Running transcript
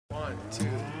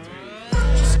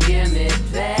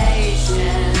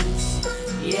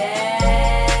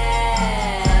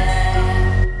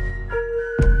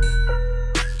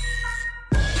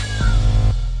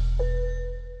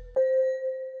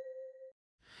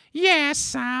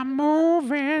Yes, I'm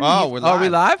moving. Oh, we're live. Are we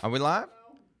live? Are we live?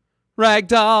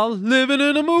 Ragdoll, living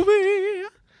in a movie.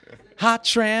 Hot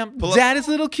tramp, daddy's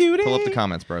little cutie. Pull up the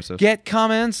comments, bro. So. Get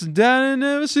comments, daddy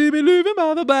never see me leaving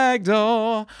by the back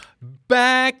door.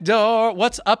 Back door.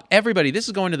 What's up, everybody? This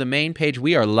is going to the main page.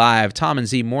 We are live. Tom and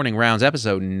Z Morning Rounds,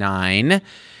 episode 9.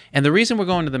 And the reason we're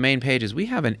going to the main page is we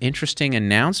have an interesting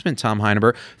announcement, Tom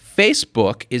Heineber.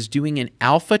 Facebook is doing an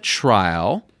alpha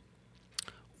trial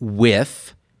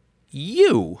with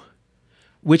you,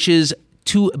 which is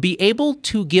to be able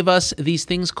to give us these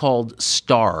things called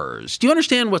stars. Do you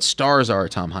understand what stars are,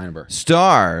 Tom Heineber?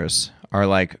 Stars are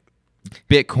like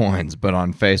Bitcoins, but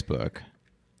on Facebook.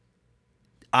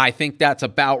 I think that's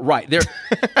about right.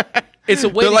 It's a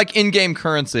way They're like in-game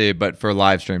currency, but for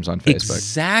live streams on Facebook.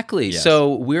 Exactly. Yes.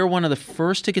 So we're one of the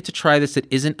first to get to try this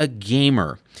that isn't a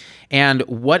gamer. And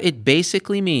what it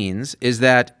basically means is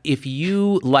that if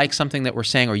you like something that we're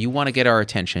saying or you want to get our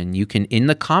attention, you can, in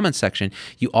the comment section,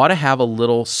 you ought to have a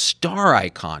little star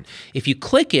icon. If you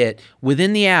click it,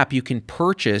 within the app, you can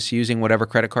purchase, using whatever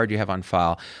credit card you have on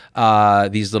file,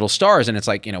 these little stars. And it's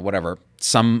like, whatever,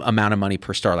 some amount of money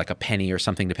per star, like a penny or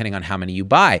something, depending on how many you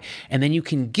buy. And then you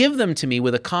can give them to me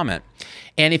with a comment.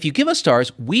 And if you give us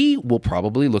stars, we will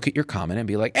probably look at your comment and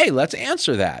be like, hey, let's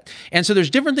answer that. And so there's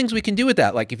different things we can do with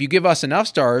that. Like if you give us enough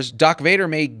stars, Doc Vader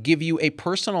may give you a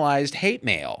personalized hate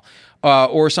mail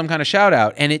or some kind of shout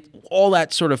out. And all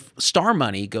that sort of star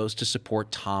money goes to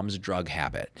support Tom's drug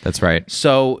habit. That's right.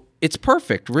 So it's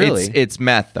perfect, really. It's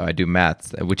meth, though. I do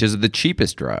meth, which is the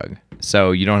cheapest drug.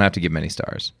 So you don't have to give many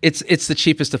stars. It's the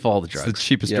cheapest of all the drugs. It's the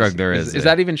cheapest drug there is. Is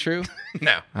that even true?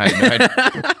 No. I have no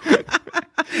idea.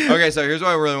 Okay, so here's what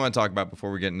I really want to talk about before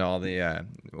we get into all the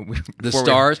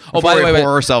stars. By the way, pour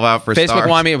ourselves out for Facebook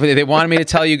stars. they wanted me to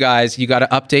tell you guys, you got to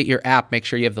update your app. Make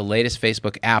sure you have the latest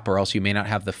Facebook app, or else you may not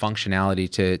have the functionality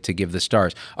to give the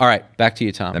stars. All right, back to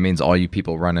you, Tom. That means all you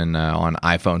people running on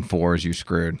iPhone 4s, you're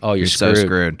screwed. Oh, you're so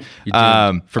screwed.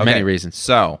 For many reasons.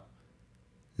 So,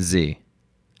 Z,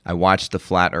 I watched the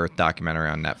Flat Earth documentary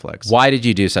on Netflix. Why did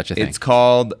you do such a thing? It's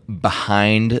called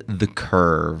Behind the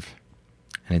Curve,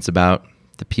 and it's about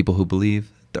the people who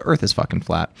believe the Earth is fucking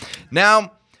flat.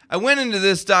 Now, I went into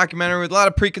this documentary with a lot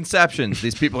of preconceptions.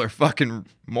 These people are fucking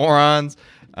morons.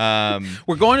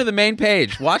 We're going to the main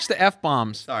page. Watch the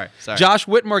F-bombs. Sorry. Josh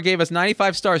Whitmore gave us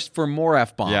 95 stars for more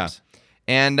F-bombs. Yeah.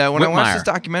 And when I watched this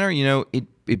documentary,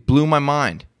 it blew my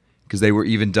mind because they were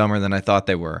even dumber than I thought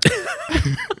they were.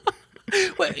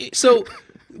 So,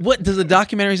 what does the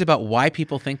documentary is about? Why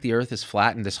people think the Earth is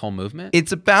flat and this whole movement?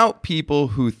 It's about people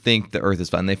who think the Earth is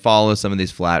flat. And they follow some of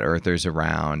these flat earthers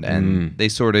around, and they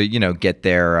sort of, get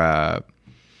their. I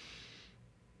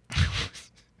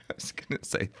was gonna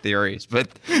say theories, but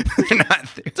they're not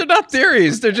theories. They're not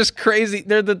theories. They're just crazy.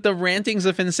 They're the rantings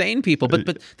of insane people.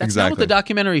 But that's not what the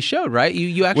documentary showed, right?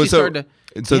 You actually started to.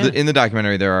 In the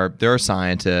documentary, there are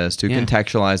scientists who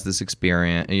contextualize this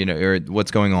experience, or what's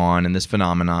going on in this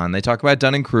phenomenon. They talk about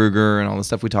Dunning-Kruger and all the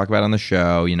stuff we talk about on the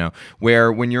show,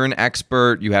 where when you're an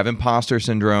expert, you have imposter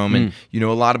syndrome and you know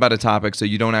a lot about a topic, so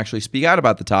you don't actually speak out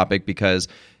about the topic because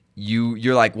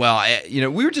you're like, well,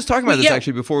 we were just talking about this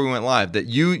actually before we went live, that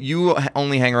you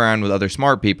only hang around with other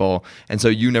smart people, and so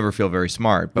you never feel very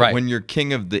smart. But when you're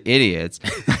king of the idiots,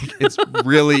 it's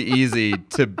really easy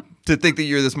to think that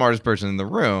you're the smartest person in the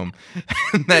room,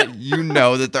 and that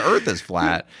that the Earth is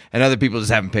flat, and other people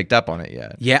just haven't picked up on it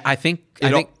yet. Yeah, I think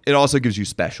it also gives you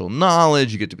special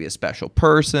knowledge. You get to be a special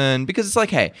person because it's like,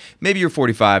 hey, maybe you're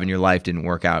 45 and your life didn't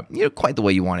work out quite the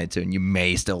way you wanted to, and you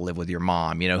may still live with your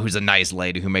mom, who's a nice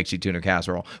lady who makes you tuna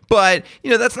casserole, but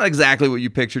that's not exactly what you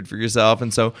pictured for yourself,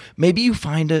 and so maybe you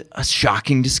find a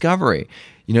shocking discovery,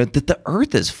 that the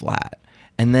Earth is flat.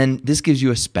 And then this gives you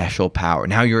a special power.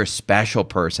 Now you're a special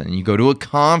person, and you go to a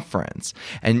conference,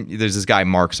 and there's this guy,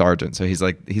 Mark Sargent. So he's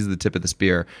the tip of the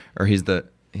spear, or he's the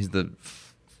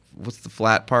what's the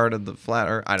flat part of the flat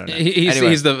Earth? I don't know.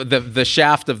 He's the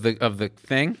shaft of the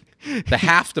thing, the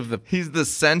haft of the. He's the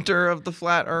center of the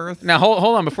flat Earth. Now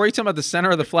hold on, before you talk about the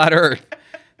center of the flat Earth,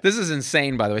 this is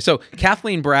insane, by the way. So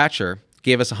Kathleen Bratcher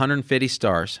gave us 150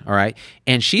 stars, all right?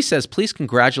 And she says, please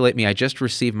congratulate me. I just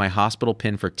received my hospital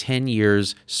pin for 10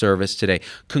 years service today.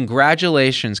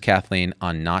 Congratulations, Kathleen,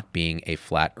 on not being a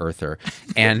flat earther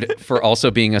and for also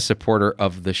being a supporter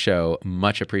of the show.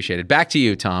 Much appreciated. Back to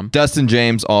you, Tom. Dustin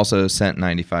James also sent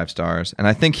 95 stars, and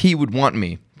I think he would want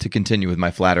me to continue with my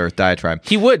flat earth diatribe.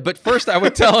 He would, but first I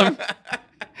would tell him...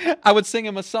 I would sing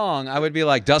him a song. I would be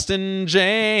like, Dustin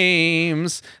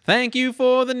James, thank you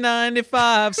for the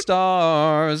 95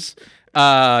 stars.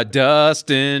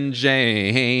 Dustin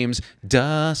James.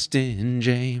 Dustin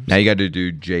James. Now you got to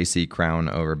do JC Crown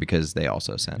over because they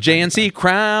also sent JNC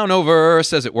Crown over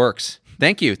says it works.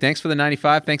 Thank you. Thanks for the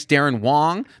 95. Thanks, Darren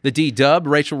Wong. The D-Dub.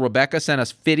 Rachel Rebecca sent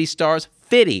us 50 stars.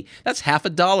 50. That's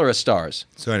 $50 a stars.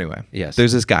 So anyway, yes.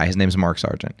 There's this guy. His name's Mark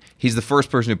Sargent. He's the first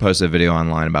person who posted a video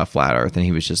online about flat Earth, and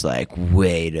he was just like,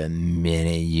 "Wait a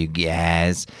minute, you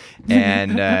guys!"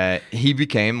 And he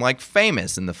became like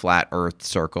famous in the flat Earth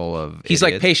circle of. He's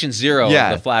idiots. like patient zero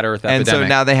of the flat Earth epidemic. And so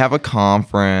now they have a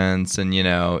conference, and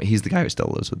he's the guy who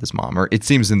still lives with his mom, or it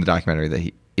seems in the documentary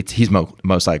that he's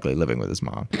most likely living with his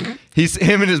mom.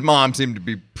 Him and his mom seem to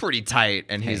be pretty tight,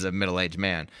 and he's a middle-aged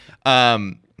man.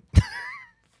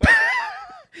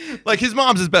 Like his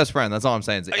mom's his best friend. That's all I'm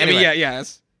saying. Anyway.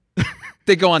 Yes.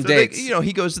 They go on dates.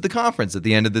 He goes to the conference at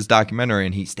the end of this documentary,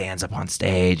 and he stands up on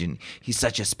stage, and he's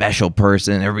such a special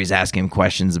person. Everybody's asking him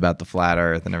questions about the flat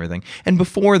Earth and everything. And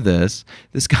before this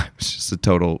guy was just a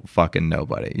total fucking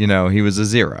nobody. He was a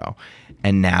zero.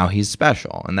 And now he's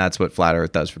special, and that's what flat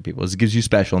Earth does for people. Is it gives you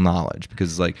special knowledge because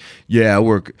it's like, I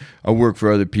work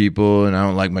for other people, and I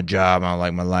don't like my job, I don't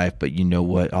like my life, but you know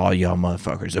what? All y'all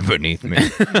motherfuckers are beneath me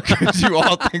because you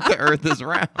all think the Earth is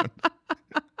round.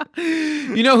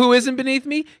 You know who isn't beneath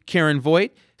me? Karen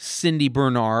Voigt, Cindy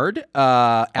Bernard,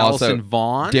 Allison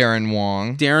Vaughn, Darren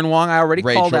Wong. I already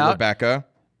called out.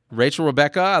 Rachel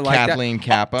Rebecca. I like Kathleen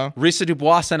Kappa. Risa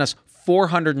Dubois sent us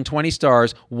 420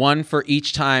 stars, one for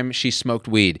each time she smoked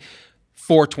weed.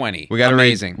 420.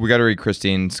 Amazing. We got to read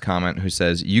Christine's comment, who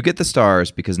says, "You get the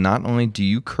stars because not only do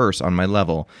you curse on my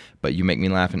level, but you make me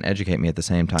laugh and educate me at the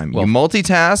same time. You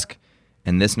multitask,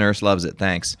 and this nurse loves it.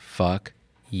 Thanks." Fuck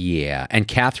yeah. And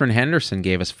Catherine Henderson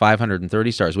gave us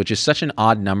 530 stars, which is such an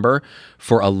odd number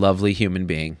for a lovely human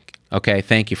being. Okay,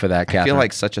 thank you for that, Catherine. I feel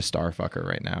like such a star fucker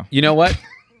right now. You know what?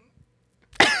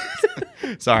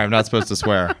 Sorry, I'm not supposed to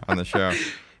swear on the show.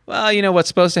 Well, you know what's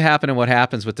supposed to happen and what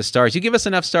happens with the stars. You give us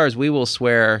enough stars, we will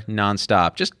swear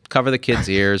nonstop. Just cover the kids'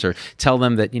 ears or tell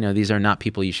them that, these are not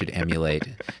people you should emulate,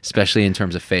 especially in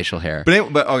terms of facial hair.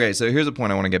 But okay, so here's a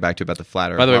point I want to get back to about the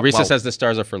flat Earth. By the way, Risa says the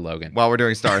stars are for Logan. While we're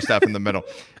doing star stuff in the middle.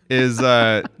 There's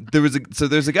a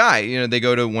guy, they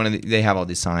go to they have all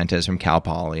these scientists from Cal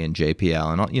Poly and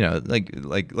JPL and all,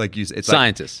 like you said, it's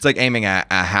scientists. It's like aiming a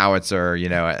howitzer,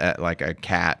 at like a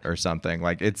cat or something.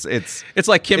 Like it's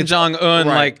like Kim Jong-un,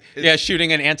 right.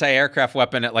 Shooting an anti-aircraft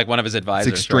weapon at like one of his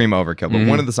advisors. It's extreme overkill. But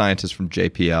one of the scientists from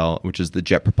JPL, which is the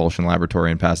Jet Propulsion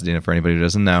Laboratory in Pasadena, for anybody who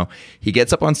doesn't know, he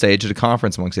gets up on stage at a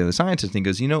conference amongst the other scientists and he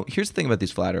goes, here's the thing about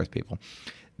these flat Earth people.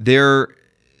 They're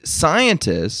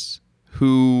scientists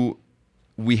who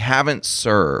we haven't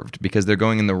served because they're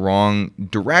going in the wrong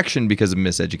direction because of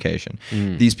miseducation.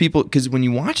 These people, because when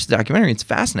you watch the documentary, it's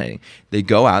fascinating. They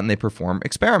go out and they perform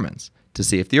experiments to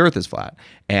see if the Earth is flat.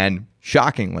 And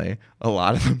shockingly, a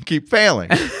lot of them keep failing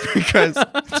because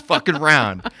it's fucking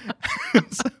round.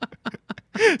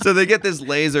 So they get this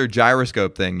laser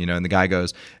gyroscope thing, and the guy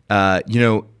goes,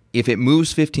 if it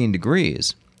moves 15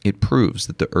 degrees, it proves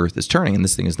that the Earth is turning. And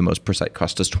this thing is the most precise,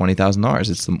 cost us $20,000.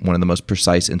 It's one of the most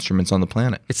precise instruments on the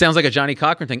planet. It sounds like a Johnny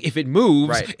Cochran thing. If it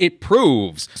moves, it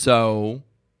proves. So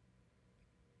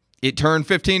it turned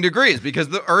 15 degrees because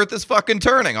the Earth is fucking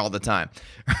turning all the time.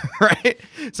 Right?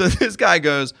 So this guy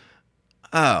goes,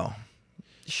 oh,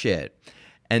 shit.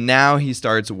 And now he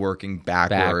starts working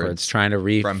backwards trying to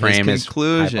reframe from his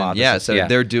conclusion. hypothesis.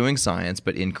 They're doing science,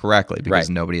 but incorrectly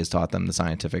because nobody has taught them the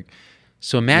scientific.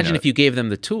 So imagine if you gave them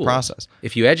the tools. Process.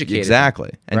 If you educated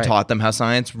them. And right. taught them how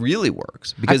science really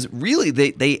works. Because really,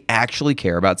 they actually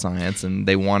care about science and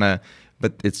they want to,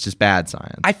 but it's just bad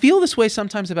science. I feel this way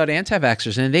sometimes about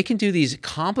anti-vaxxers, and they can do these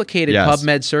complicated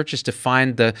PubMed searches to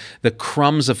find the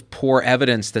crumbs of poor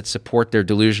evidence that support their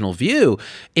delusional view.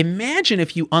 Imagine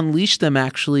if you unleash them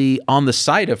actually on the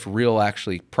side of real,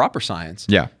 actually proper science.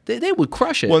 Yeah. They would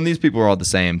crush it. Well, and these people are all the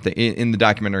same. In the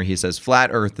documentary, he says, Flat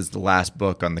Earth is the last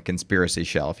book on the conspiracy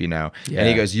shelf, Yeah. And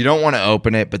he goes, you don't want to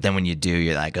open it, but then when you do,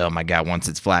 you're like, oh my God, once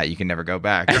it's flat, you can never go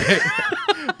back. Right?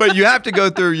 But you have to go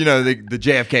through, the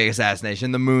JFK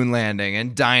assassination, the moon landing,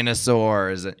 and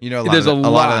dinosaurs. A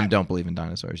lot of them don't believe in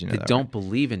dinosaurs. They don't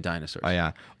believe in dinosaurs. Oh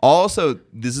yeah. Also,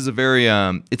 this is a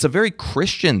very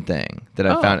Christian thing that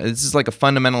I found. This is like a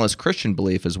fundamentalist Christian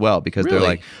belief as well, because they're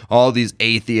like all these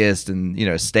atheists and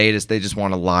statists. They just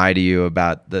want to lie to you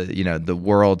about the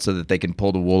world so that they can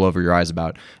pull the wool over your eyes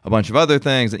about a bunch of other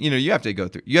things. And you have to go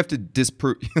through. You have to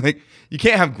disprove. Like you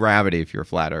can't have gravity if you're a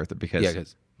flat earther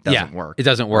because doesn't work. It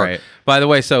doesn't work. Right. By the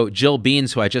way, so Jill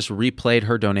Beans, who I just replayed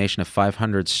her donation of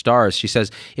 500 stars, she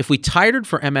says, if we titered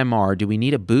for MMR, do we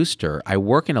need a booster? I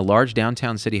work in a large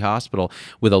downtown city hospital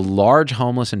with a large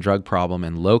homeless and drug problem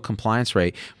and low compliance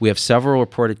rate. We have several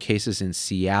reported cases in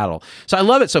Seattle. So I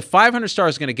love it. So 500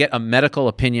 stars is going to get a medical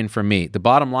opinion from me. The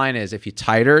bottom line is if you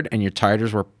titered and your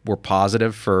titers were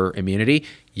positive for immunity,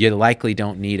 you likely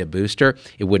don't need a booster.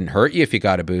 It wouldn't hurt you if you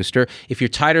got a booster. If your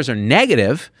titers are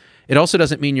negative, it also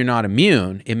doesn't mean you're not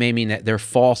immune. It may mean that they're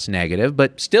false negative,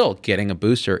 but still getting a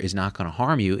booster is not going to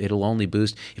harm you. It'll only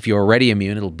boost, if you're already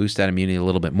immune, it'll boost that immunity a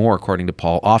little bit more, according to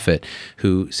Paul Offit,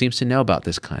 who seems to know about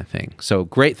this kind of thing. So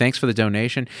great. Thanks for the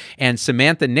donation. And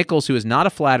Samantha Nichols, who is not a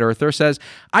flat earther, says,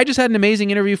 I just had an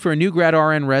amazing interview for a new grad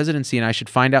RN residency, and I should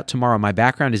find out tomorrow. My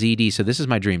background is ED, so this is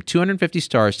my dream. 250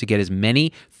 stars to get as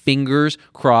many fingers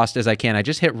crossed as I can. I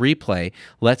just hit replay.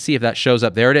 Let's see if that shows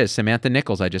up. There it is. Samantha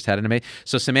Nichols. I just had an amazing.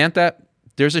 So Samantha,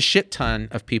 there's a shit ton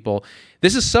of people.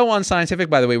 This is so unscientific,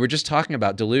 by the way. We're just talking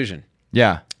about delusion.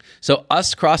 Yeah. So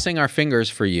us crossing our fingers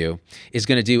for you is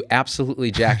going to do absolutely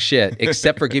jack shit,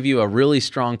 except for give you a really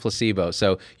strong placebo.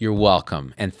 So you're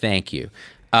welcome and thank you.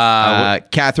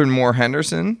 Catherine Moore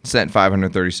Henderson sent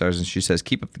 530 stars, and she says,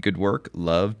 keep up the good work.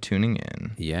 Love tuning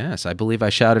in. Yes, I believe I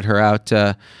shouted her out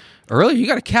earlier. You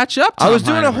got to catch up, Tom I was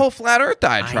doing Heinemer. a whole flat earth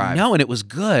diatribe. I know, and it was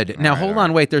good. Now, hold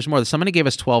on, wait. There's more. Somebody gave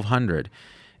us 1,200,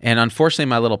 and unfortunately,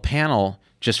 my little panel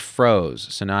just froze,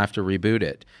 so now I have to reboot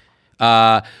it.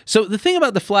 So the thing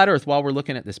about the flat Earth, while we're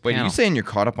looking at this Wait, panel, are you saying you're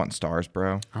caught up on stars,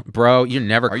 bro? bro, you're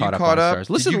never Are you caught caught up on up? stars.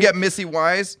 Did Listen, you get Missy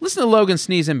Wise? listen to Logan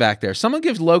sneezing back there. Someone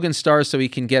gives Logan stars so he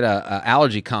can get a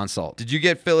allergy consult. Did you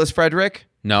get Phyllis Frederick?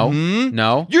 No,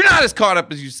 no. You're not as caught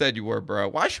up as you said you were, bro.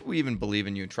 Why should we even believe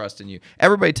in you and trust in you?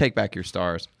 Everybody take back your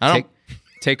stars. I don't.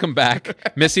 Take them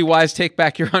back. Missy Wise, take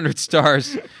back your 100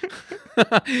 stars.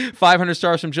 500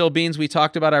 stars from Jill Beans. We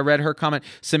talked about, I read her comment.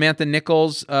 Samantha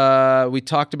Nichols, we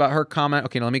talked about her comment.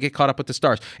 Okay, now let me get caught up with the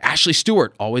stars. Ashley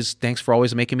Stewart, thanks for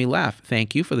always making me laugh.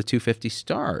 Thank you for the 250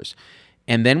 stars.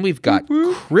 And then we've got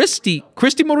Christy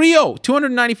Murillo,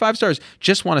 295 stars.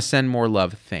 Just want to send more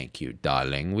love. Thank you,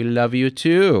 darling. We love you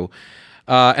too.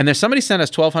 And there's somebody sent us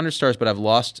 1,200 stars, but I've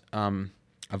lost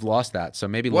that. So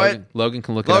maybe Logan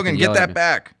can look it up. Logan, get that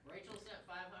back.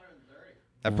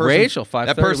 Rachel,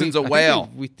 530. That person's a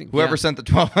whale. Whoever sent the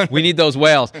 1,200. We need those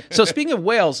whales. So speaking of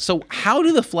whales, so how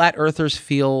do the flat earthers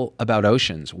feel about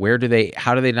oceans?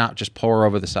 How do they not just pour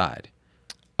over the side?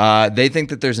 They think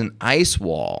that there's an ice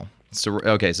wall. So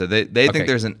they think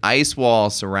there's an ice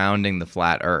wall surrounding the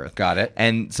flat Earth. Got it.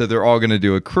 And so they're all going to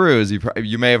do a cruise.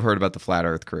 You may have heard about the flat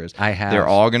Earth cruise. I have. They're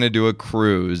all going to do a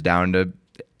cruise down to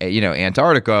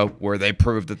Antarctica, where they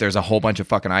prove that there's a whole bunch of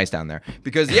fucking ice down there.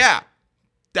 Because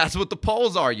that's what the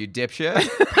poles are, you dipshit.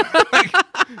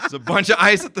 It's a bunch of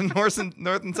ice at the north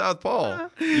and south pole.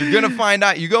 You're gonna find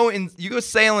out. You go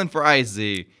sailing for ice,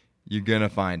 Z. You're gonna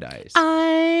find ice.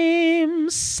 I'm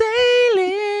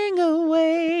sailing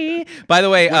away. By the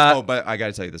way, but I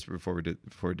gotta tell you this before we do.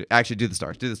 Actually, do the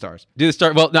stars. Do the stars.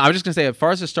 Well, no, I was just gonna say, as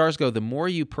far as the stars go, the more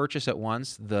you purchase at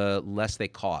once, the less they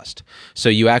cost. So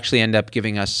you actually end up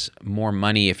giving us more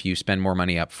money if you spend more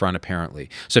money up front, apparently.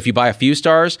 So if you buy a few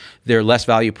stars, they're less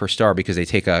value per star because they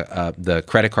take the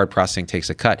credit card processing takes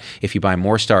a cut. If you buy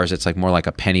more stars, it's more like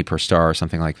a penny per star or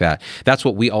something like that. That's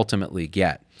what we ultimately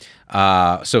get.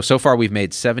 So far we've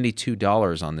made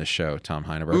 $72 on this show, Tom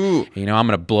Heineberg. Ooh. I'm going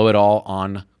to blow it all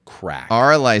on crack.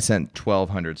 RLI sent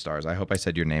 1,200 stars. I hope I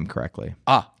said your name correctly.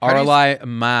 RLI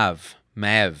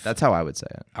Mav. That's how I would say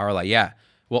it. RLI, yeah.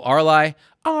 Well, RLI,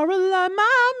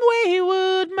 my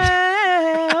wayward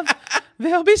Mav.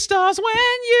 There'll be stars when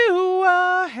you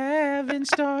are having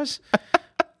stars.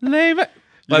 By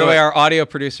the way, our audio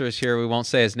producer is here. We won't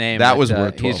say his name. That was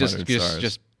worth 1,200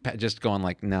 stars. Just going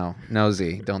no,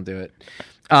 Z, don't do it.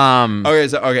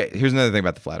 Here's another thing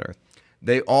about the flat Earth.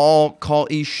 They all call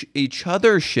each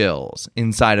other shills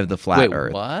inside of the flat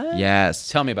Earth. What? Yes.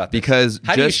 Tell me about this. Because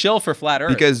how do you shill for flat Earth?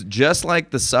 Because just like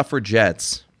the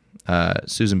suffragettes,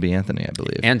 Susan B. Anthony, I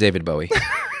believe, and David Bowie,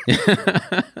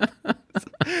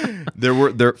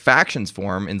 there factions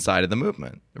form inside of the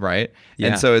movement, right? Yeah.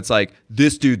 And so it's like,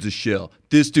 this dude's a shill,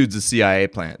 this dude's a CIA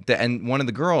plant. And one of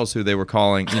the girls who they were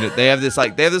calling, they have this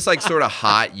sort of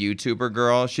hot YouTuber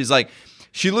girl. She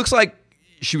looks like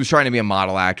she was trying to be a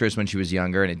model actress when she was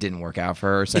younger, and it didn't work out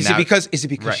for her. So is it because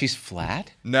she's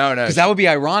flat? No, because that would be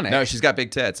ironic. No, she's got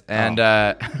big tits, and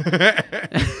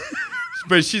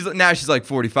But she's like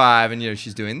 45, and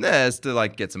she's doing this to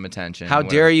like get some attention. How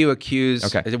dare you accuse?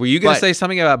 Okay. Were you going to say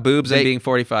something about boobs and being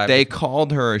 45? They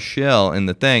called her a shill in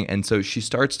the thing, and so she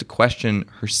starts to question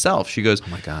herself. She goes, "Oh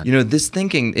my God! This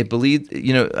thinking, it believes.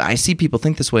 I see people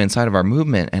think this way inside of our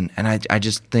movement, and I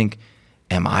just think,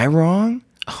 am I wrong?"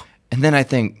 And then I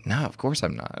think, no, of course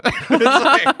I'm not. It's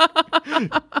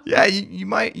like, yeah,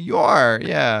 you are,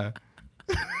 yeah.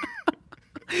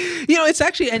 It's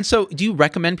actually, and so do you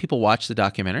recommend people watch the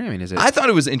documentary? I mean, is it? I thought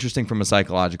it was interesting from a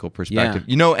psychological perspective,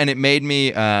 and it made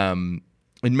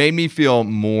me feel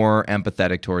more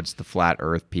empathetic towards the flat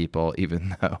Earth people,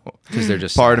 even though because they're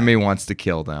just part sad. of me wants to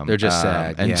kill them. They're just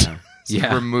sad, and just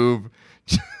remove.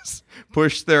 Just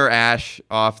push their ash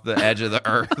off the edge of the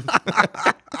earth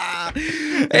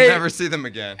and never see them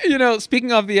again.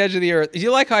 Speaking of the edge of the earth, do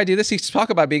you like how I do this? You talk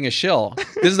about being a shill.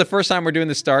 This is the first time we're doing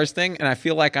the stars thing, and I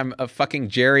feel like I'm a fucking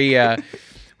Jerry.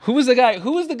 Who was the guy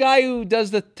who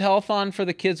does the telethon for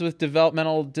the kids with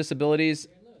developmental disabilities?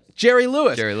 Jerry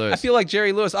Lewis. I feel like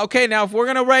Jerry Lewis. Okay, now if we're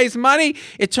going to raise money,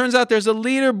 it turns out there's a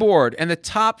leaderboard, and the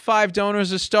top 5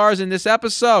 donors are stars in this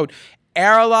episode.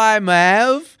 Aralai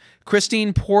Mav,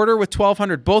 Christine Porter with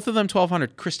 1,200, both of them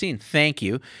 1,200. Christine, thank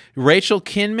you. Rachel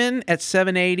Kinman at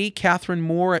 780, Catherine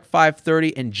Moore at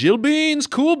 530, and Jill Beans,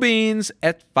 Cool Beans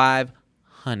at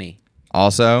 500.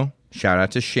 Also, shout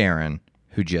out to Sharon,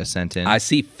 who just sent in. I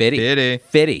see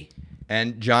Fitty.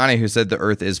 And Johnny, who said the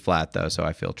earth is flat, though, so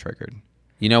I feel triggered.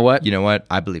 You know what?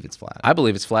 I believe it's flat. I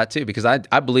believe it's flat, too, because I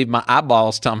believe my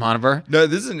eyeballs, Tom Honiver. No,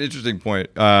 this is an interesting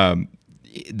point.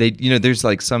 There's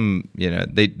like some,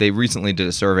 they recently did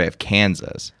a survey of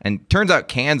Kansas, and turns out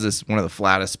Kansas, one of the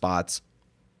flattest spots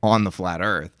on the flat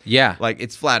earth. Yeah. Like,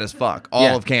 it's flat as fuck.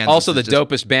 All of Kansas. Also the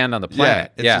dopest band on the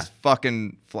planet. Yeah. It's just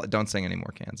fucking don't sing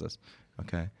anymore, Kansas.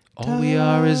 Okay. All we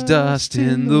are is dust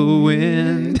in the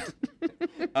wind.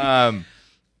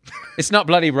 It's not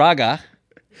Bloody Raga.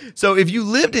 So if you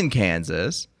lived in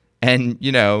Kansas and,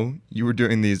 you were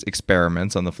doing these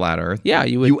experiments on the flat earth,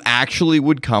 you actually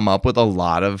would come up with a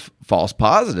lot of false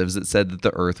positives that said that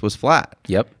the earth was flat.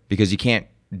 Yep. Because you can't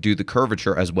do the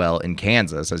curvature as well in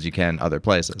Kansas as you can other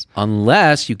places.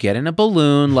 Unless you get in a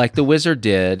balloon like the wizard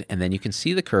did, and then you can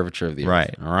see the curvature of the earth.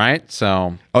 Right. All right?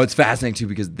 So... Oh, it's fascinating, too,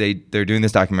 because they're doing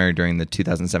this documentary during the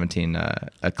 2017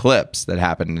 eclipse that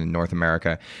happened in North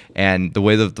America. And the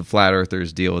way that the flat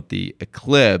earthers deal with the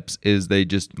eclipse is they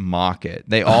just mock it.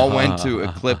 They all went to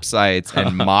eclipse sites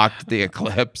and mocked the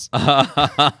eclipse.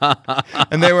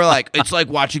 And they were like, it's like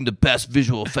watching the best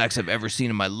visual effects I've ever seen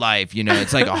in my life.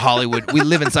 It's like a Hollywood... We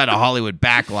live inside a Hollywood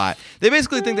backlot. They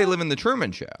basically think they live in the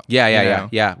Truman Show.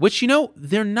 Yeah. Which,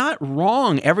 they're not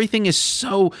wrong. Everything is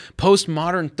so...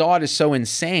 Postmodern thought is so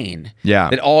insane.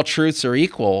 That all truths are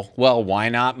equal. Well, why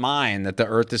not mine? That the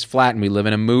earth is flat and we live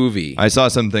in a movie. I saw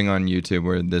something on YouTube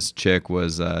where this chick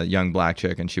was a young black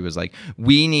chick, and she was like,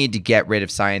 we need to get rid of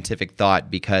scientific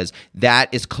thought because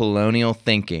that is colonial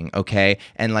thinking, okay?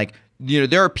 And like,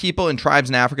 there are people in tribes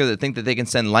in Africa that think that they can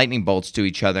send lightning bolts to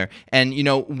each other. And,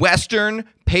 Western,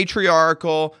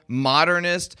 patriarchal,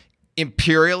 modernist,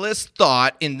 imperialist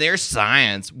thought in their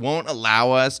science won't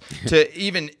allow us to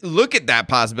even look at that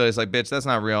possibility. It's like, bitch, that's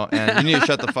not real. And you need to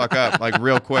shut the fuck up, like,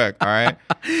 real quick, all right?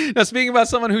 Now, speaking about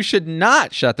someone who should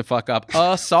not shut the fuck up,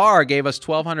 Sar gave us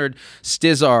 1,200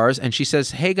 stizzars, and she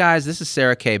says, hey, guys, this is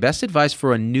Sarah Kay. Best advice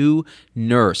for a new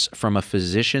nurse from a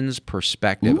physician's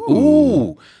perspective.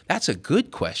 Ooh, that's a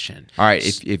good question. All right,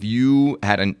 if you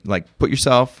had, put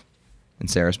yourself in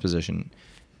Sarah's position.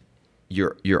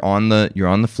 You're on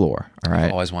the floor, all right?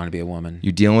 I've always wanted to be a woman.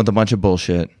 You're dealing with a bunch of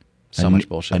bullshit. Much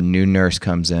bullshit. A new nurse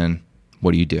comes in.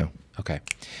 What do you do? Okay.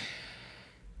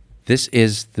 This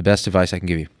is the best advice I can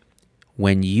give you.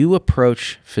 When you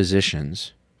approach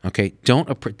physicians, okay,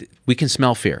 we can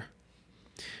smell fear.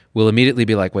 We'll immediately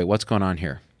be like, wait, what's going on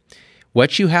here?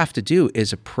 What you have to do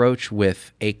is approach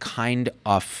with a kind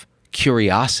of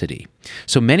curiosity.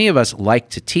 So many of us like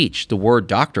to teach. The word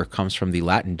doctor comes from the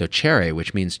Latin docere,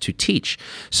 which means to teach.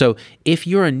 So if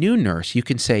you're a new nurse, you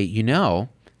can say,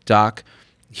 doc,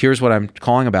 here's what I'm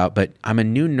calling about, but I'm a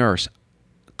new nurse.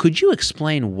 Could you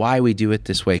explain why we do it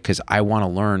this way? Because I want to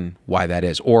learn why that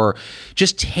is. Or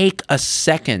just take a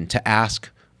second to ask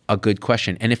a good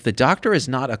question. And if the doctor is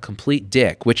not a complete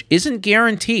dick, which isn't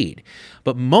guaranteed,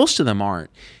 but most of them aren't,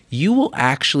 you will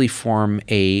actually form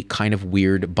a kind of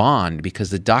weird bond because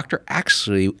the doctor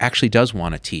actually does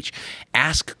want to teach.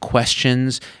 Ask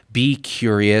questions, be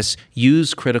curious,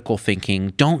 use critical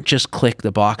thinking. Don't just click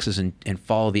the boxes and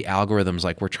follow the algorithms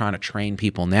like we're trying to train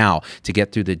people now to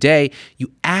get through the day.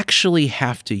 You actually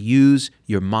have to use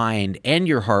your mind and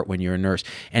your heart when you're a nurse.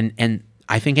 And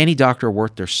I think any doctor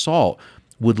worth their salt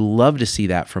would love to see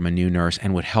that from a new nurse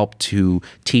and would help to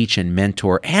teach and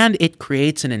mentor. And it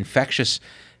creates an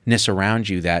infectiousness around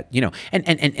you that,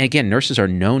 and again, nurses are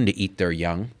known to eat their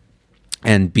young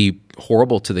and be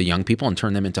horrible to the young people and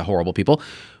turn them into horrible people.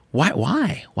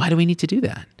 Why? Why do we need to do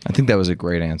that? I think that was a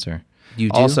great answer. You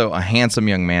do? Also, a handsome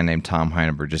young man named Tom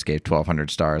Heineberg just gave 1,200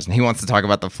 stars, and he wants to talk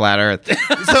about the flat Earth.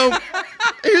 So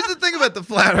here's the thing about the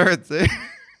flat Earth.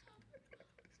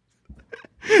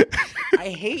 I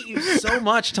hate you so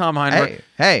much, Tom Heineberg.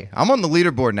 Hey, I'm on the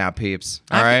leaderboard now, peeps.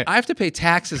 All right. I have to pay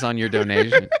taxes on your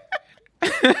donation.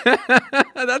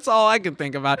 That's all I can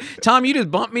think about. Tom, you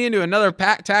just bumped me into another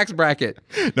tax bracket.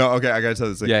 No, okay, I gotta tell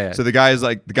this thing. Yeah. So the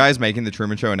guy's making the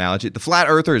Truman Show analogy. The flat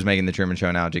earther is making the Truman Show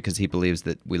analogy because he believes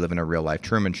that we live in a real life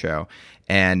Truman Show.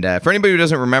 And for anybody who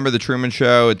doesn't remember the Truman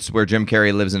Show, it's where Jim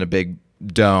Carrey lives in a big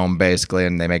dome, basically,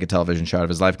 and they make a television show out of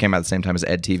his life. It came out at the same time as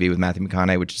Ed TV with Matthew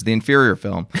McConaughey, which is the inferior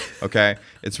film. Okay,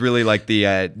 it's really like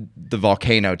the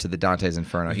volcano to the Dante's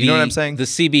Inferno. You know what I'm saying? The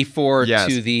CB4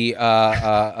 to the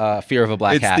Fear of a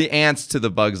Black Hat. It's the ants to the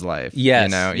Bug's Life.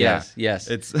 Yes. Yes.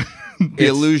 It's the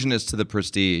illusionist to the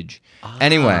Prestige.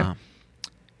 Anyway.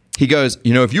 He goes,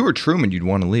 if you were Truman, you'd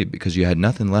want to leave because you had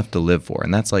nothing left to live for.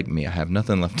 And that's like me. I have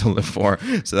nothing left to live for.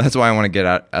 So that's why I want to get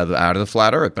out of the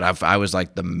flat earth. But if I was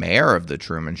like the mayor of the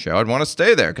Truman Show, I'd want to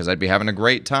stay there because I'd be having a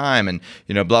great time and,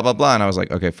 blah, blah, blah. And I was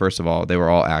like, okay, first of all, they were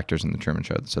all actors in the Truman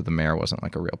Show. So the mayor wasn't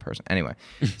like a real person. Anyway,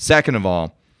 second of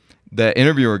all, the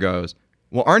interviewer goes,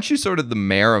 well, aren't you sort of the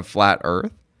mayor of flat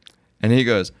earth? And he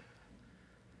goes,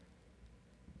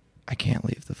 I can't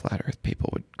leave the flat earth.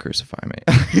 People would crucify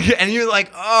me. And you're like,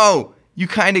 oh, you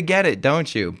kind of get it,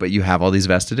 don't you? But you have all these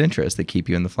vested interests that keep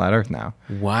you in the flat earth now.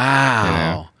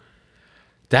 Wow.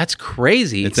 That's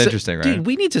crazy. It's interesting, right? Dude,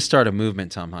 we need to start a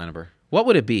movement, Tom Heineberg. What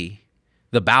would it be?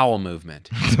 The bowel movement.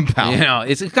 The bowel.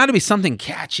 It's got to be something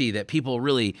catchy that people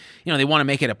really, they want to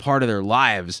make it a part of their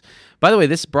lives. By the way,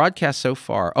 this broadcast so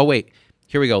far. Oh, wait.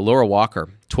 Here we go. Laura Walker,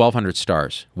 1,200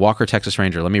 stars. Walker, Texas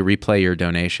Ranger. Let me replay your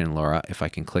donation, Laura, if I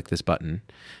can click this button.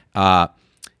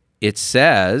 It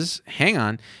says, hang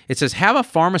on. It says, have a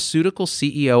pharmaceutical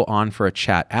CEO on for a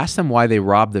chat. Ask them why they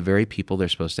rob the very people they're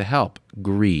supposed to help.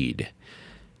 Greed.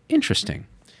 Interesting.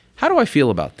 How do I feel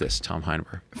about this, Tom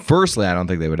Heineberg? Firstly, I don't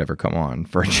think they would ever come on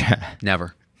for a chat.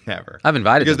 Never. I've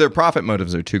invited because them. their profit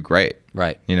motives are too great.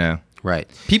 Right. Right.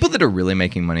 People that are really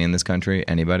making money in this country,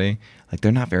 anybody,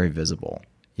 they're not very visible.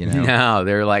 No,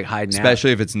 they're like hiding especially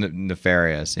out. if it's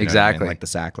nefarious. Exactly. Like the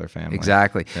Sackler family.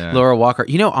 Exactly. Yeah. Laura Walker.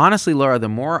 Honestly, Laura, the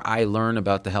more I learn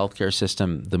about the healthcare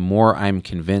system, the more I'm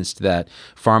convinced that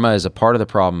pharma is a part of the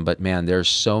problem. But man, there's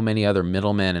so many other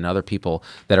middlemen and other people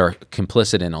that are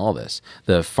complicit in all this.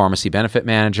 The pharmacy benefit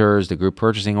managers, the group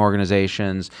purchasing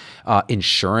organizations,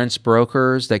 insurance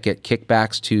brokers that get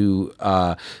kickbacks to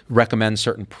recommend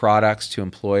certain products to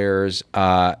employers.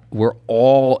 We're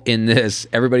all in this.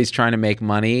 Everybody's trying to make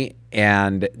money.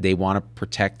 And they want to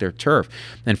protect their turf.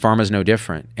 And pharma's no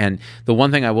different. And the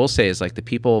one thing I will say is the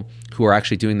people who are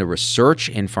actually doing the research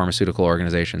in pharmaceutical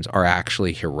organizations are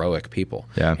actually heroic people.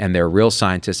 Yeah. And they're real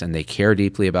scientists and they care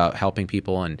deeply about helping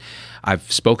people. And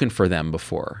I've spoken for them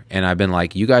before. And I've been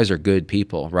like, you guys are good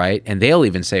people, right? And they'll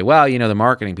even say, well, the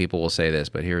marketing people will say this,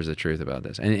 but here's the truth about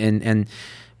this. And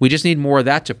we just need more of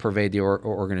that to pervade the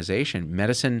organization.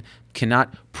 Medicine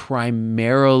cannot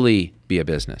primarily be a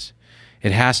business.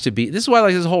 It has to be. This is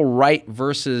why this whole right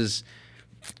versus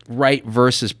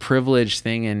privilege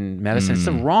thing in medicine. It's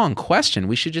the wrong question.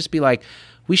 We should just be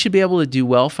we should be able to do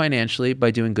well financially by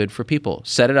doing good for people.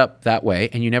 Set it up that way,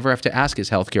 and you never have to ask,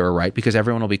 is healthcare a right? Because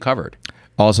everyone will be covered.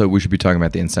 Also, we should be talking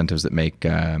about the incentives that make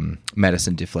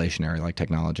medicine deflationary, like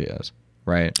technology is.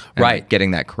 Right? Right.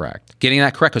 Getting that correct.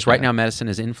 Because right now medicine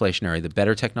is inflationary. The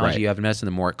better technology you have in medicine,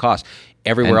 the more it costs.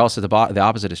 Everywhere else, the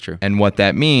opposite is true. And what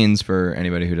that means for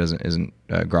anybody who isn't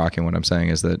grokking what I'm saying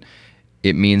is that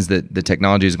it means that the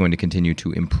technology is going to continue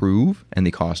to improve and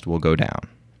the cost will go down.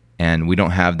 And we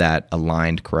don't have that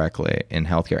aligned correctly in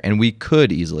healthcare. And we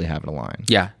could easily have it aligned.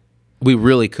 Yeah. We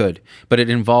really could, but it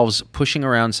involves pushing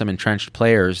around some entrenched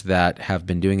players that have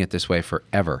been doing it this way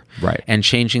forever, right? And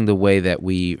changing the way that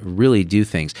we really do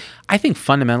things. I think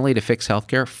fundamentally to fix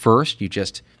healthcare, first you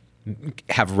just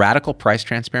have radical price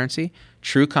transparency,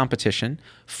 true competition,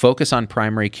 focus on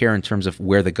primary care in terms of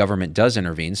where the government does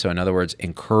intervene. So in other words,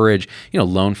 encourage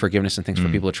loan forgiveness and things for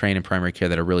people to train in primary care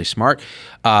that are really smart.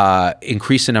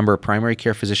 Increase the number of primary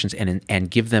care physicians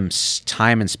and give them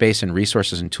time and space and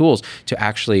resources and tools to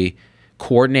actually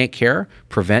coordinate care,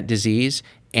 prevent disease,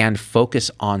 and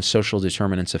focus on social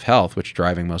determinants of health, which are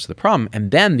driving most of the problem.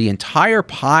 And then the entire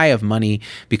pie of money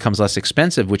becomes less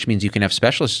expensive, which means you can have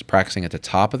specialists practicing at the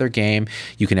top of their game.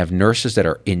 You can have nurses that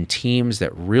are in teams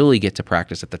that really get to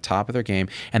practice at the top of their game.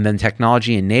 And then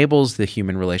technology enables the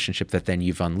human relationship that then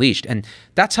you've unleashed. And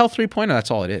that's Health 3.0.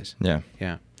 That's all it is. Yeah.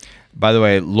 Yeah. By the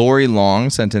way, Lori Long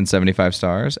sent in 75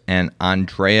 stars, and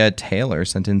Andrea Taylor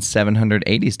sent in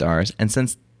 780 stars. And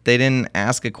since they didn't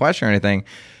ask a question or anything,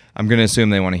 I'm going to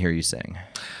assume they want to hear you sing.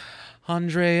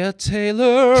 Andrea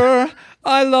Taylor,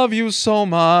 I love you so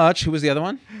much. Who was the other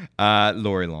one?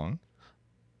 Lori Long.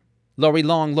 Lori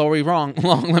Long, Lori Long.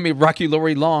 Let me rock you,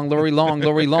 Lori Long, Lori Long,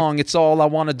 Lori Long. It's all I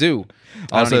want to do.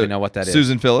 I don't even know what that is.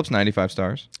 Susan Phillips, 95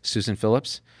 stars. Susan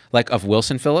Phillips? Like of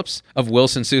Wilson Phillips? Of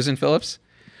Wilson Susan Phillips?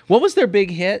 What was their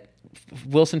big hit,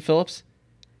 Wilson Phillips?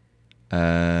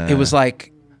 It was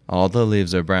like... All the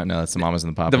leaves are brown. No, that's the Mamas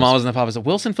and the Papas. The Mamas and the Papas.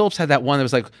 Wilson Phillips had that one that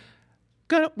was like,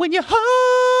 when you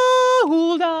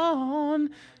hold on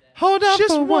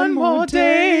just for one more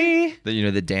day.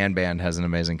 The Dan Band has an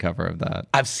amazing cover of that.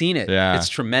 I've seen it. Yeah. It's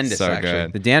tremendous, So actually.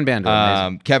 good. The Dan Band are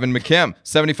amazing. Kevin McKim,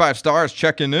 75 stars,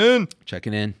 checking in.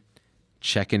 Checking in.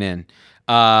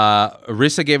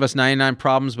 Rissa gave us 99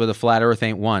 problems, but the flat earth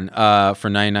ain't one for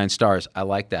 99 stars. I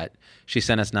like that. She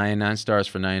sent us 99 stars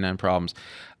for 99 problems.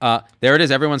 There it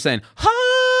is. Everyone's saying,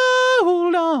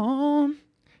 hold on.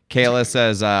 Kayla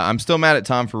says, I'm still mad at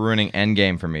Tom for ruining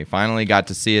Endgame for me. Finally got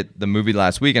to see the movie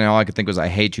last week, and all I could think was, I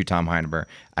hate you, Tom Heineber.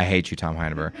 I hate you, Tom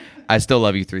Heineber. I still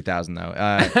love you, 3000, though.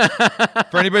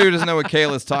 For anybody who doesn't know what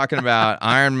Kayla's talking about,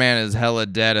 Iron Man is hella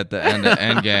dead at the end of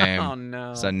Endgame. Oh,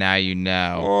 no. So now you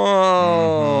know.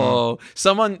 Oh.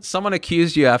 Someone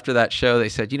accused you after that show. They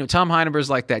said, Tom Heineber's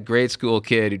like that grade school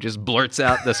kid who just blurts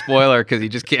out the spoiler because he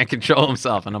just can't control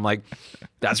himself. And I'm like,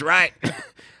 that's right.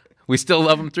 We still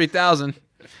love him, 3000.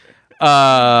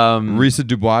 Risa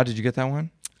Dubois, did you get that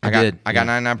one? I got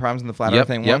 99 problems in the flat earth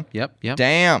thing one. Yep.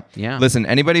 Damn. Yeah. Listen,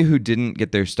 anybody who didn't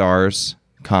get their stars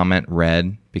comment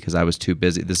read because I was too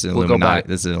busy. This is Illuminati.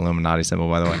 This is an Illuminati symbol,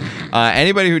 by the way.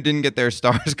 Anybody who didn't get their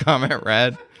stars comment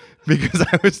read because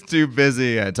I was too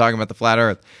busy talking about the flat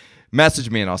earth, message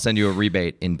me and I'll send you a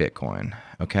rebate in Bitcoin.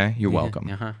 Okay? You're welcome.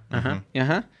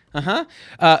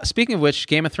 Speaking of which,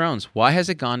 Game of Thrones, why has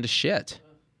it gone to shit?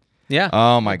 Yeah.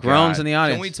 Oh my God. Groans in the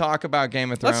audience. Can we talk about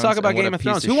Game of Thrones? Let's talk about Game of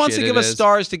Thrones. Who wants to give us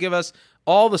stars to give us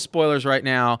all the spoilers right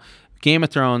now? Game of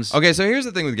Thrones. Okay, so here's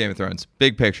the thing with Game of Thrones.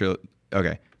 Big picture.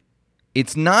 Okay.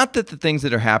 It's not that the things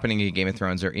that are happening in Game of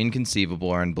Thrones are inconceivable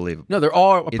or unbelievable. No, they're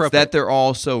all appropriate. It's that they're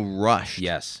all so rushed.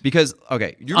 Yes. Because,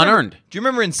 okay. Unearned. Do you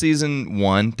remember in season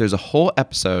 1, there's a whole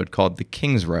episode called The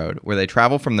King's Road where they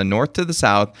travel from the north to the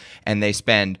south and they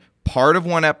spend part of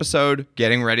one episode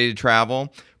getting ready to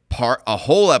travel, a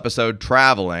whole episode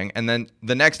traveling, and then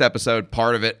the next episode,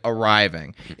 part of it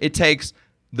arriving. It takes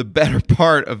the better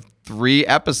part of 3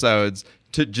 episodes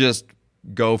to just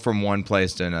go from one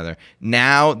place to another.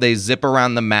 Now they zip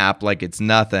around the map like it's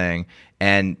nothing,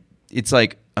 and it's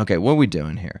like, okay, what are we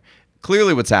doing here?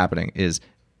 Clearly what's happening is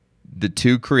the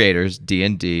 2 creators,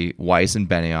 D&D, Weiss and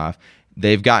Benioff,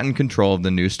 they've gotten control of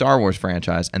the new Star Wars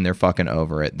franchise, and they're fucking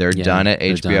over it. They're done at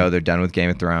HBO. They're done with Game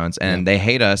of Thrones, and they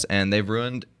hate us, and they've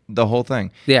ruined the whole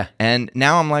thing. Yeah. And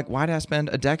now I'm like, why did I spend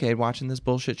a decade watching this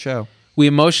bullshit show? We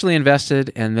emotionally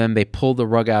invested, and then they pulled the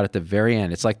rug out at the very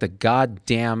end. It's like the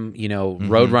goddamn,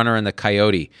 Roadrunner and the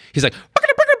Coyote. He's like,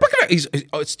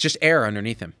 it's just air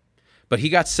underneath him. But he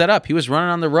got set up. He was running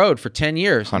on the road for 10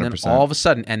 years. 100%. And then all of a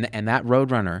sudden, and that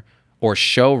Roadrunner, or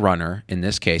showrunner in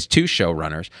this case, 2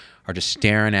 showrunners, are just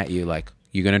staring at you like,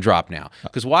 you're going to drop now.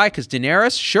 Because why? Because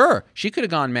Daenerys, sure, she could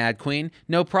have gone Mad Queen.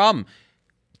 No problem.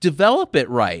 Develop it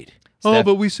right.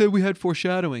 But we said we had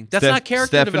foreshadowing. That's not character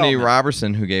Stephanie development.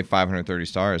 Robertson, who gave 530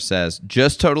 stars, says,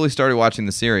 just totally started watching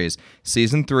the series.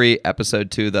 Season 3, episode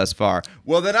 2 thus far.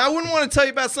 Well, then I wouldn't want to tell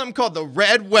you about something called The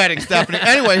Red Wedding, Stephanie.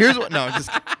 Anyway, here's what... No,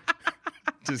 just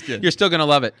kidding. You're still going to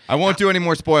love it. I won't do any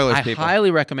more spoilers, people. I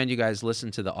highly recommend you guys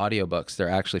listen to the audiobooks. They're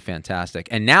actually fantastic.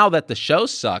 And now that the show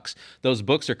sucks, those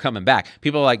books are coming back.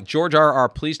 People are like, George R.R.,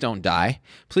 please don't die.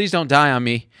 Please don't die on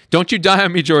me. Don't you die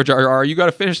on me, George R.R. You got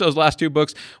to finish those last 2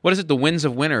 books. What is it? The Winds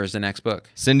of Winter is the next book.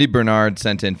 Cindy Bernard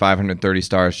sent in 530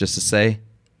 stars just to say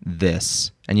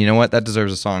this. And you know what? That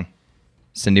deserves a song.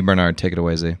 Cindy Bernard, take it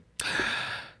away, Z.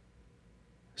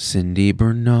 Cindy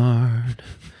Bernard,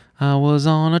 I was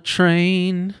on a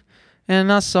train and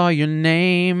I saw your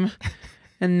name.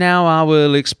 And now I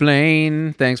will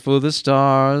explain. Thanks for the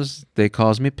stars. They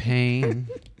cause me pain.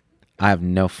 I have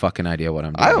no fucking idea what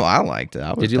I'm doing. I liked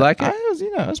it. Did you like it?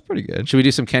 It was pretty good. Should we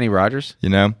do some Kenny Rogers? You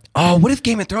know? Oh, what if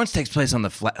Game of Thrones takes place on the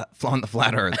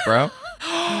flat Earth, bro?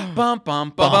 Bum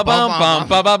bum bum bum bum bum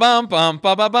bum bum bum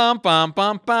bum bum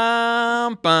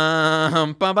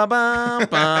bum bum bum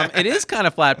bum. It is kind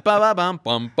of flat. Bum bum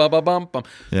bum bum bum bum.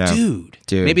 Yeah. Dude.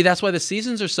 Dude. Maybe that's why the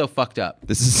seasons are so fucked up.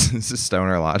 This is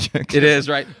stoner logic. It is,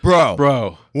 right?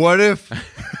 Bro. What if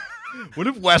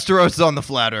Westeros is on the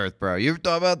flat Earth, bro? You ever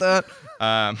thought about that?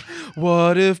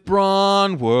 What if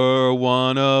Bronn were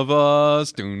one of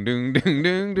us? Doom, doom, doom,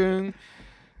 doom, doom.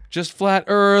 Just flat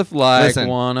Earth like Listen,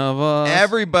 one of us.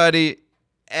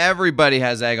 Everybody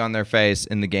has egg on their face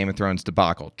in the Game of Thrones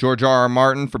debacle. George R.R.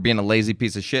 Martin for being a lazy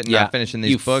piece of shit and not finishing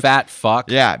these books. You fat fuck.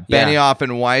 Yeah, Benioff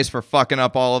and Weiss for fucking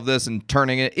up all of this and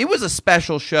turning it. It was a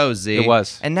special show, Z. It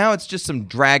was. And now it's just some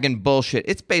dragon bullshit.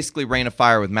 It's basically Reign of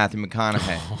Fire with Matthew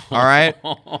McConaughey. All right?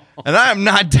 And I am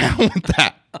not down with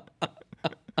that.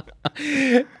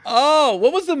 Oh,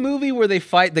 what was the movie where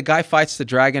the guy fights the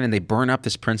dragon and they burn up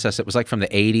this princess? It was like from the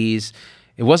 80s.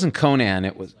 It wasn't Conan.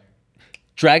 It was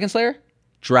Dragon Slayer?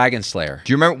 Dragon Slayer.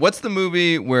 Do you remember, what's the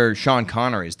movie where Sean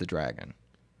Connery's the dragon?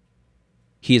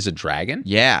 He is a dragon?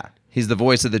 Yeah. He's the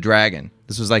voice of the dragon.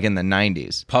 This was like in the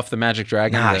 90s. Puff the Magic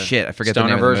Dragon? Ah, shit. I forget the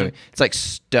name version. of the movie. It's like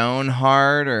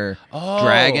Stoneheart or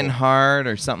Dragonheart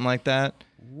or something like that.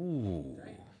 Ooh.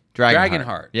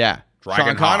 Dragonheart. Yeah.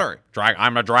 Sean Connery.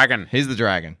 I'm a dragon. He's the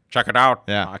dragon. Check it out.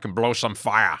 Yeah. I can blow some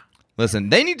fire. Listen,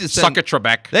 they need to Suck it,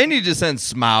 Trebek. They need to send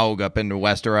Smaug up into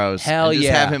Westeros. Hell and just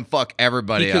yeah. have him fuck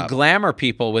everybody He up. could glamour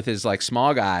people with his like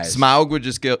small guys. Smaug would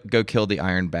just go kill the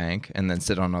Iron Bank and then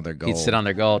sit on other gold. He'd sit on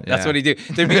their gold. That's Yeah. what he'd do.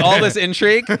 There'd be all this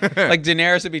intrigue. Like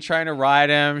Daenerys would be trying to ride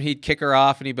him. He'd kick her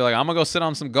off and he'd be like, I'm going to go sit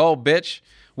on some gold, bitch.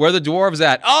 Where are the dwarves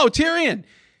at? Oh, Tyrion.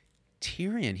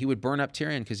 He would burn up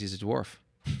Tyrion because he's a dwarf.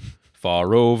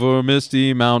 Far over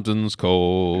misty mountains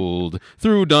cold,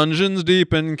 through dungeons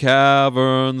deep and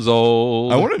caverns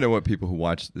old. I want to know what people who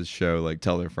watch this show like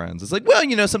tell their friends. It's like, well,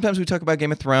 sometimes we talk about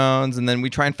Game of Thrones and then we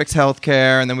try and fix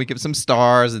healthcare and then we give some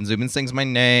stars and Zubin sings my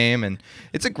name and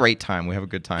it's a great time. We have a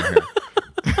good time here.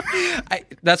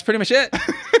 That's pretty much it.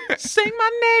 Sing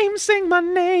my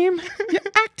name. You're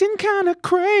acting kind of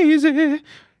crazy.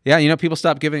 Yeah, people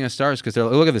stop giving us stars because they're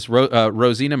like, look at this.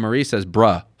 Rosina Marie says,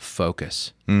 bruh,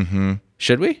 focus. Mm-hmm.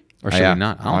 Should we? Or should we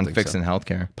not? I don't on think fixing so.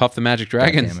 healthcare. Puff the Magic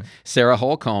Dragons. Sarah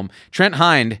Holcomb. Trent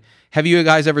Hind. Have you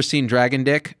guys ever seen Dragon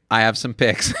Dick? I have some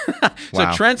pics.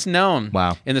 Wow. So Trent's known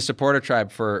Wow. in the supporter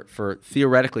tribe for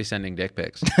theoretically sending dick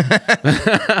pics.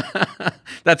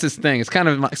 That's his thing. It's kind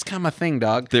of my thing,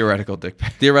 dog. Theoretical dick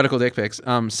pic. Theoretical dick pics.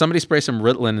 Somebody spray some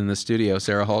Ritalin in the studio,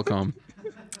 Sarah Holcomb.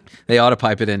 They ought to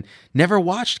pipe it in. Never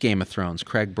watched Game of Thrones,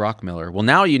 Craig Brockmiller. Well,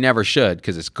 now you never should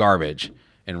because it's garbage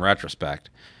in retrospect.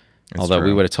 Although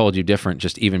we would have told you different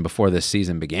just even before this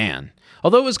season began.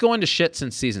 Although it was going to shit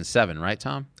since season 7, right,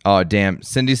 Tom? Oh, damn.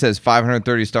 Cindy says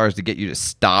 530 stars to get you to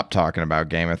stop talking about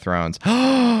Game of Thrones.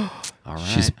 All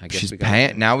right. She's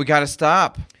paying. Now we got to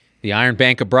stop. The Iron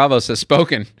Bank of Bravos has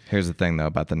spoken. Here's the thing, though,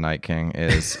 about the Night King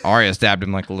is Arya stabbed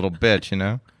him like a little bitch,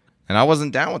 And I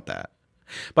wasn't down with that.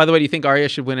 By the way, do you think Arya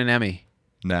should win an Emmy?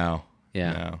 No.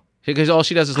 Yeah. No. Because all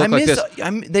she does is look like this.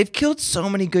 They've killed so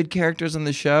many good characters on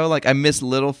the show. Like, I miss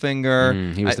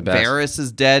Littlefinger. He was the best. Varys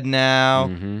is dead now.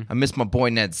 I miss my boy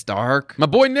Ned Stark. My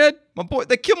boy Ned.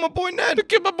 They killed my boy Ned. They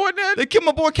killed my boy Ned. They killed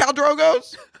my boy Khal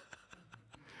Drogo's.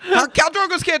 Khal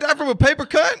Drogo's can't die from a paper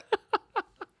cut.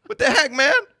 What the heck,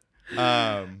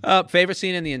 man? Favorite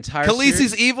scene in the entire Khaleesi's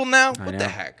series? evil now? What know. the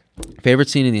heck? Favorite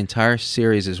scene in the entire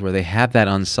series is where they had that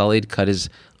Unsullied cut his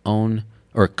own,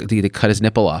 or they cut his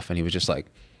nipple off, and he was just like,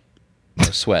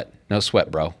 no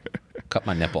sweat, bro. Cut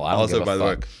my nipple. I don't Also, give by a the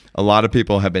way, fuck. a lot of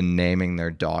people have been naming their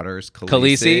daughters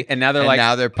Khaleesi, and now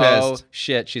they're pissed. oh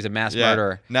shit, she's a mass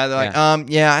murderer. Now they're like,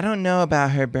 I don't know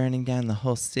about her burning down the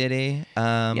whole city.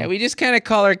 Yeah, we just kind of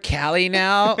call her Kali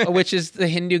now, which is the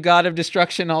Hindu god of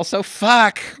destruction also.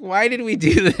 Fuck, why did we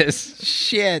do this?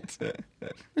 Shit.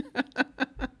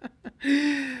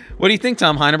 What do you think,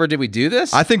 Tom Heineberg? Did we do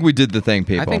this? I think we did the thing,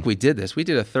 people. I think we did this. We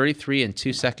did a 33 and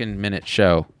 2 second minute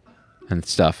show and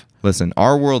stuff. Listen,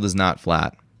 our world is not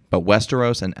flat, but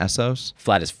Westeros and Essos,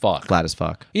 Flat as fuck. flat as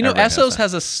fuck. You know, Everyone knows Essos that.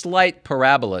 has a slight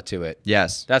parabola to it.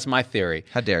 Yes. That's my theory.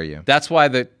 How dare you? That's why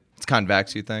It's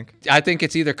convex, you think? I think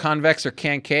it's either convex or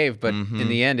concave, but in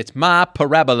the end, it's my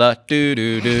parabola.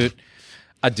 Do.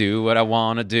 I do what I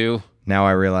want to do. Now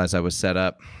I realize I was set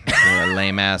up for a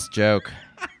lame-ass joke.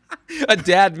 A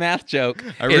dad math joke.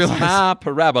 It's realized- my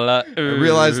parabola. I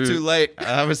realized too late.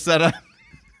 I was set up.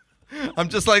 I'm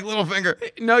just like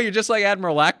Littlefinger. No, you're just like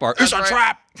Admiral Akbar. That's There's a right.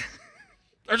 trap.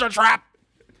 There's a trap.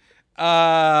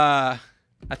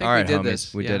 I think All right, we did homies,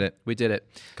 this. we did it. We did it.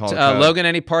 Call So, it code. Logan,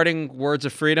 any parting words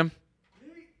of freedom?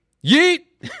 Yeet!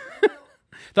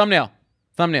 Thumbnail.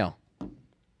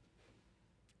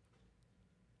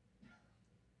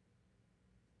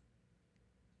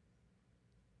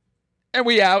 And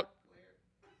we out.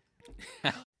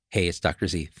 Hey, it's Dr.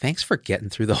 Z. Thanks for getting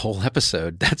through the whole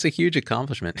episode. That's a huge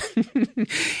accomplishment.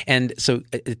 And so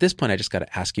at this point, I just got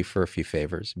to ask you for a few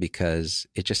favors because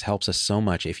it just helps us so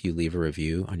much if you leave a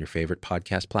review on your favorite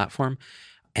podcast platform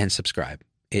and subscribe.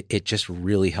 It just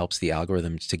really helps the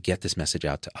algorithms to get this message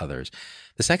out to others.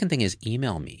 The second thing is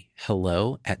email me,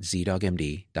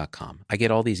 hello@zdogmd.com. I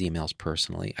get all these emails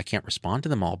personally. I can't respond to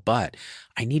them all, but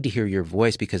I need to hear your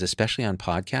voice because especially on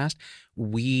podcast,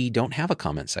 we don't have a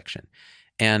comment section.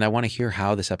 And I want to hear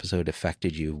how this episode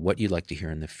affected you, what you'd like to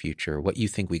hear in the future, what you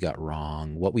think we got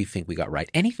wrong, what we think we got right,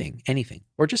 anything,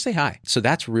 or just say hi. So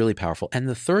that's really powerful. And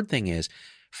the third thing is,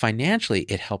 financially,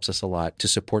 it helps us a lot to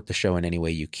support the show in any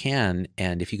way you can.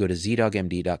 And if you go to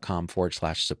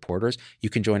zdogmd.com/supporters, you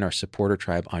can join our supporter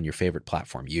tribe on your favorite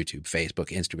platform, YouTube, Facebook,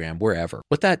 Instagram, wherever.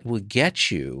 What that will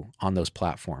get you on those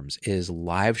platforms is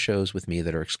live shows with me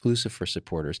that are exclusive for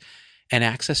supporters and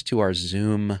access to our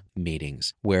Zoom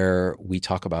meetings where we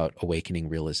talk about awakening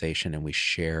realization and we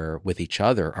share with each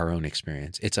other our own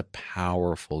experience. It's a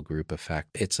powerful group effect.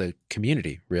 It's a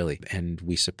community, really. And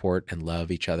we support and love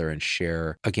each other and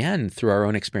share, again, through our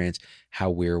own experience, how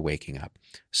we're waking up.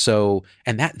 So,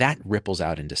 and that ripples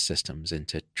out into systems,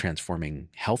 into transforming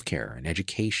healthcare and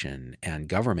education and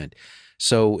government.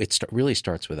 So it really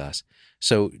starts with us.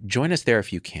 So join us there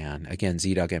if you can. Again,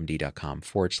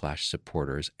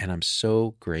 zdogmd.com/supporters. And I'm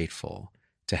so grateful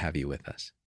to have you with us.